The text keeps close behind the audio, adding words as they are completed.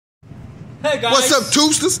Hey guys. What's up,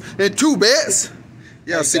 Toosters and Two Bets?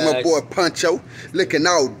 Y'all Hey see guys. my boy Puncho looking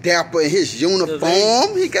all dapper in his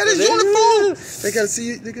uniform. He got his uniform. They gotta see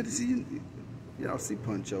it. They gotta see you. Y'all see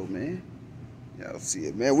Puncho, man. Y'all see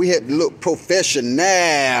it, man. We had to look professional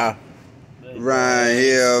right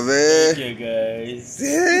here, man. Thank you guys.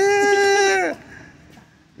 Yeah.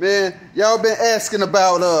 Man, y'all been asking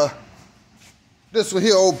about this one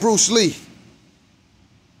here, old Bruce Lee.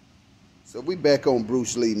 So we back on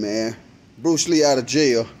Bruce Lee, man. Bruce Lee out of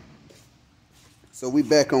jail. So we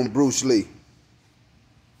back on Bruce Lee.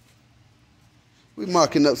 We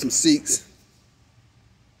marking up some seats.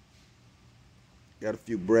 Got a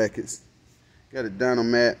few brackets. Got a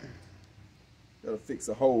dynamat. Gotta fix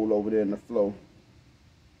a hole over there in the floor.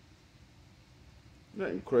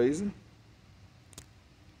 Nothing crazy.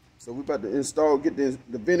 So we about to install, get the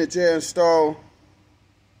vintage air installed.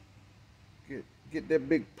 Get that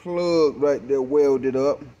big plug right there welded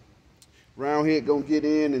up. Round here gonna get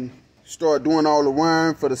in and start doing all the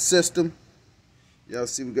wiring for the system. Y'all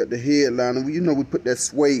see we got the headliner. You know we put that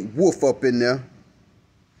suede woof up in there.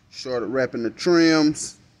 Started wrapping the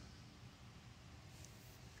trims.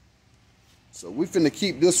 So we finna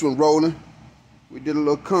keep this one rolling. We did a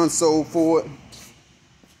little console for it.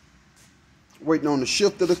 Waiting on the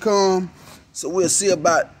shifter to come. So we'll see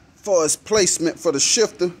about far as placement for the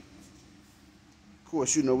shifter. Of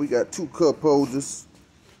course, you know we got two cup holders.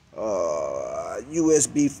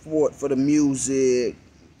 USB port for the music.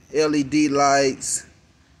 LED lights.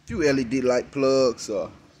 Few LED light plugs.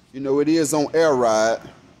 You know it is on air ride.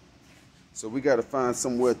 So we got to find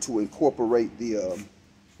somewhere to incorporate the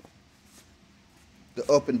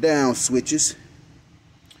up and down switches.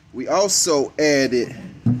 We also added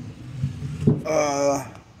a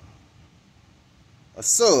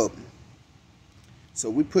sub. So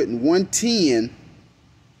we putting 110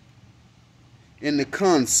 in the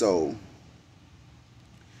console.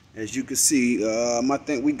 As you can see, I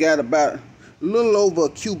think we got about a little over a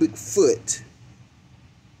cubic foot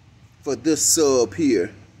for this sub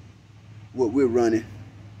here. What we're running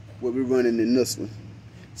in this one.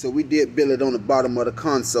 So we did build it on the bottom of the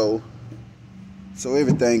console. So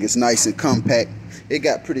everything is nice and compact. It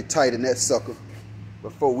got pretty tight in that sucker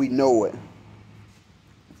before we know it.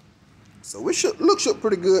 So it should look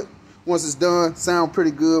pretty good once it's done. Sound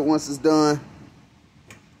pretty good once it's done.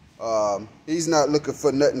 He's not looking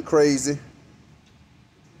for nothing crazy.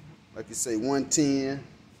 Like you say, 110,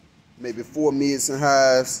 maybe 4 mids and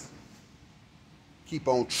highs. Keep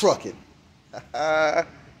on trucking. You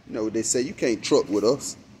know what they say, you can't truck with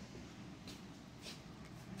us.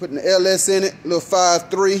 Putting the LS in it, little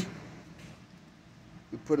 5.3.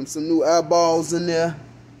 We put him some new eyeballs in there.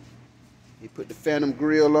 He put the Phantom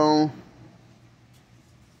grill on.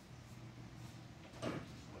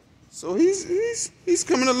 So he's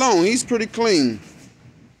coming along. He's pretty clean.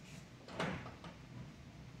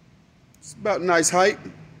 It's about nice height.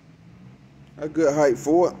 A good height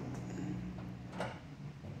for it.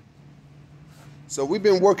 So we've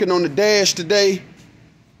been working on the dash today.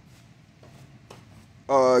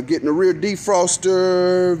 Getting the rear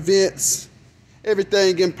defroster, vents,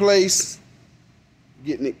 everything in place.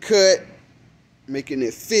 Getting it cut, making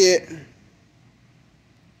it fit.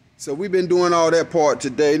 So we've been doing all that part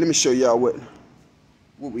today. Let me show y'all what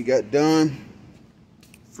we got done.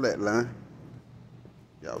 Flat line.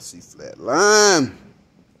 Y'all see flat line.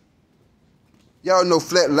 Y'all know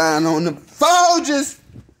flat line on the Folgers.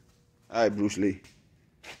 All right, Bruce Lee.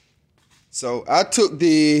 So I took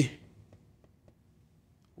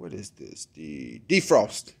what is this? The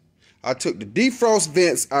defrost. I took the defrost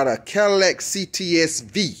vents out of Cadillac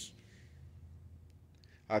CTS-V.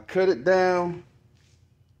 I cut it down.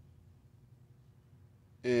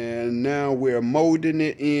 And now we're molding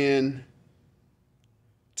it in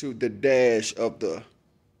to the dash of the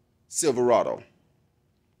Silverado.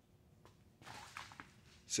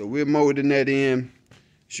 So we're molding that in.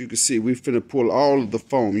 As you can see, we're finna pull all of the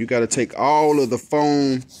foam. You gotta take all of the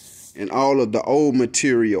foam and all of the old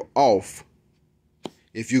material off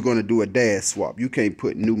if you're gonna do a dash swap. You can't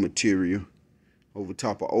put new material over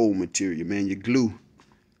top of old material, man. Your glue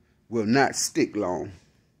will not stick long.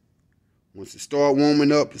 Once it start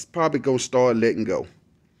warming up, it's probably gonna start letting go.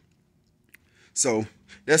 So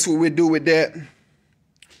that's what we do with that. Like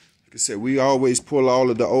I said, we always pull all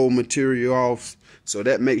of the old material off, so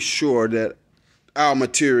that makes sure that our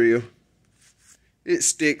material, it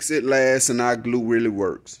sticks, it lasts, and our glue really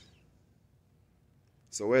works.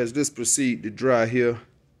 So as this proceeds to dry here,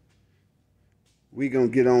 we're gonna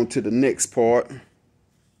get on to the next part,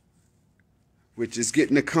 which is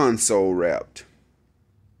getting the console wrapped.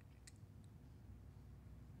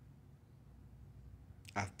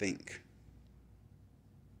 I think.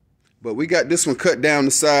 But we got this one cut down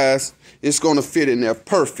to size. It's gonna fit in there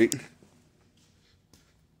perfect.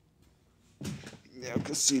 Yeah, you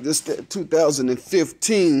can see this that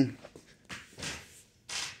 2015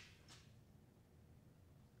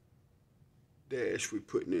 dash we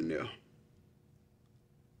putting in there.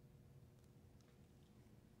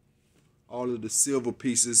 All of the silver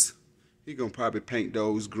pieces, he gonna probably paint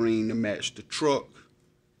those green to match the truck.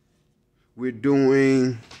 We're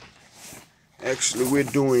doing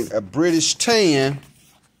a British tan.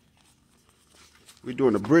 We're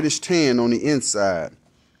doing a British tan on the inside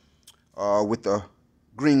with a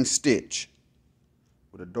green stitch,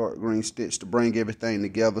 with a dark green stitch to bring everything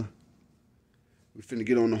together. We finna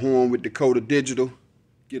get on the horn with Dakota Digital,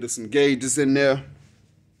 get us some gauges in there.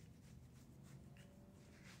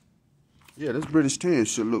 Yeah, this British tan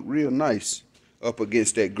should look real nice up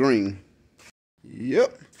against that green.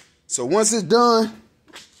 Yep. So once it's done,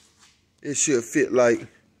 it should fit like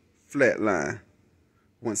flatline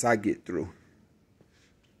once I get through.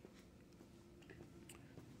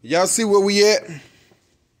 Y'all see where we at?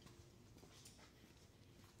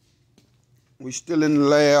 We still in the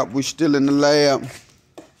lab. We still in the lab.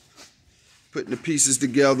 Putting the pieces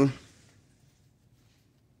together.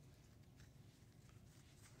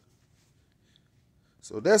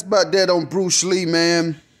 So that's about that on Bruce Lee,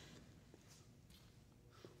 man.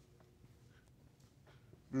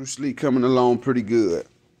 Bruce Lee coming along pretty good.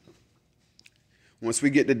 Once we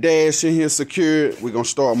get the dash in here secured, we're going to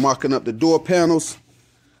start mocking up the door panels.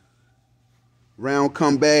 Round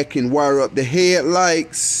come back and wire up the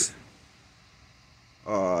headlights,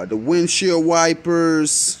 the windshield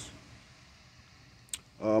wipers.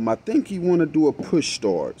 I think he want to do a push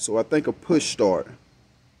start. So I think a push start.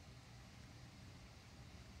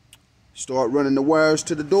 Start running the wires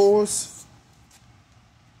to the doors.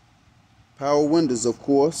 Power windows, of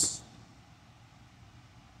course.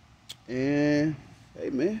 And, hey,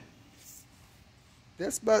 man,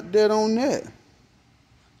 that's about that on that.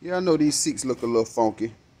 Yeah, I know these seats look a little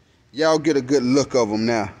funky. Y'all get a good look of them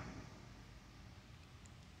now.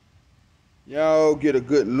 Y'all get a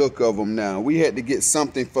good look of them now. We had to get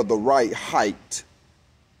something for the right height.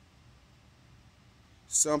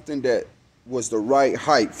 Something that was the right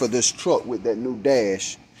height for this truck with that new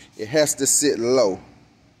dash. It has to sit low.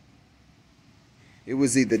 It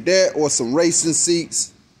was either that or some racing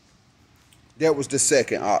seats. That was the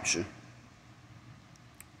second option.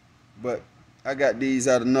 But I got these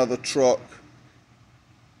out of another truck.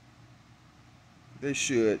 They'll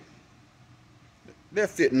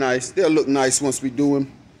fit nice. They'll look nice once we do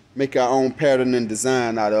them. Make our own pattern and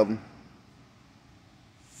design out of them.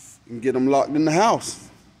 And get them locked in the house.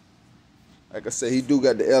 Like I said, he do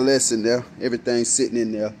got the LS in there. Everything's sitting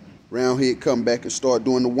in there. Round here, come back and start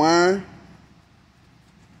doing the wiring.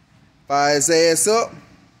 Fire his ass up.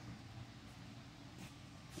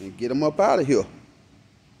 And get him up out of here.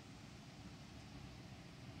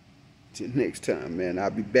 Till next time, man.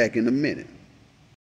 I'll be back in a minute.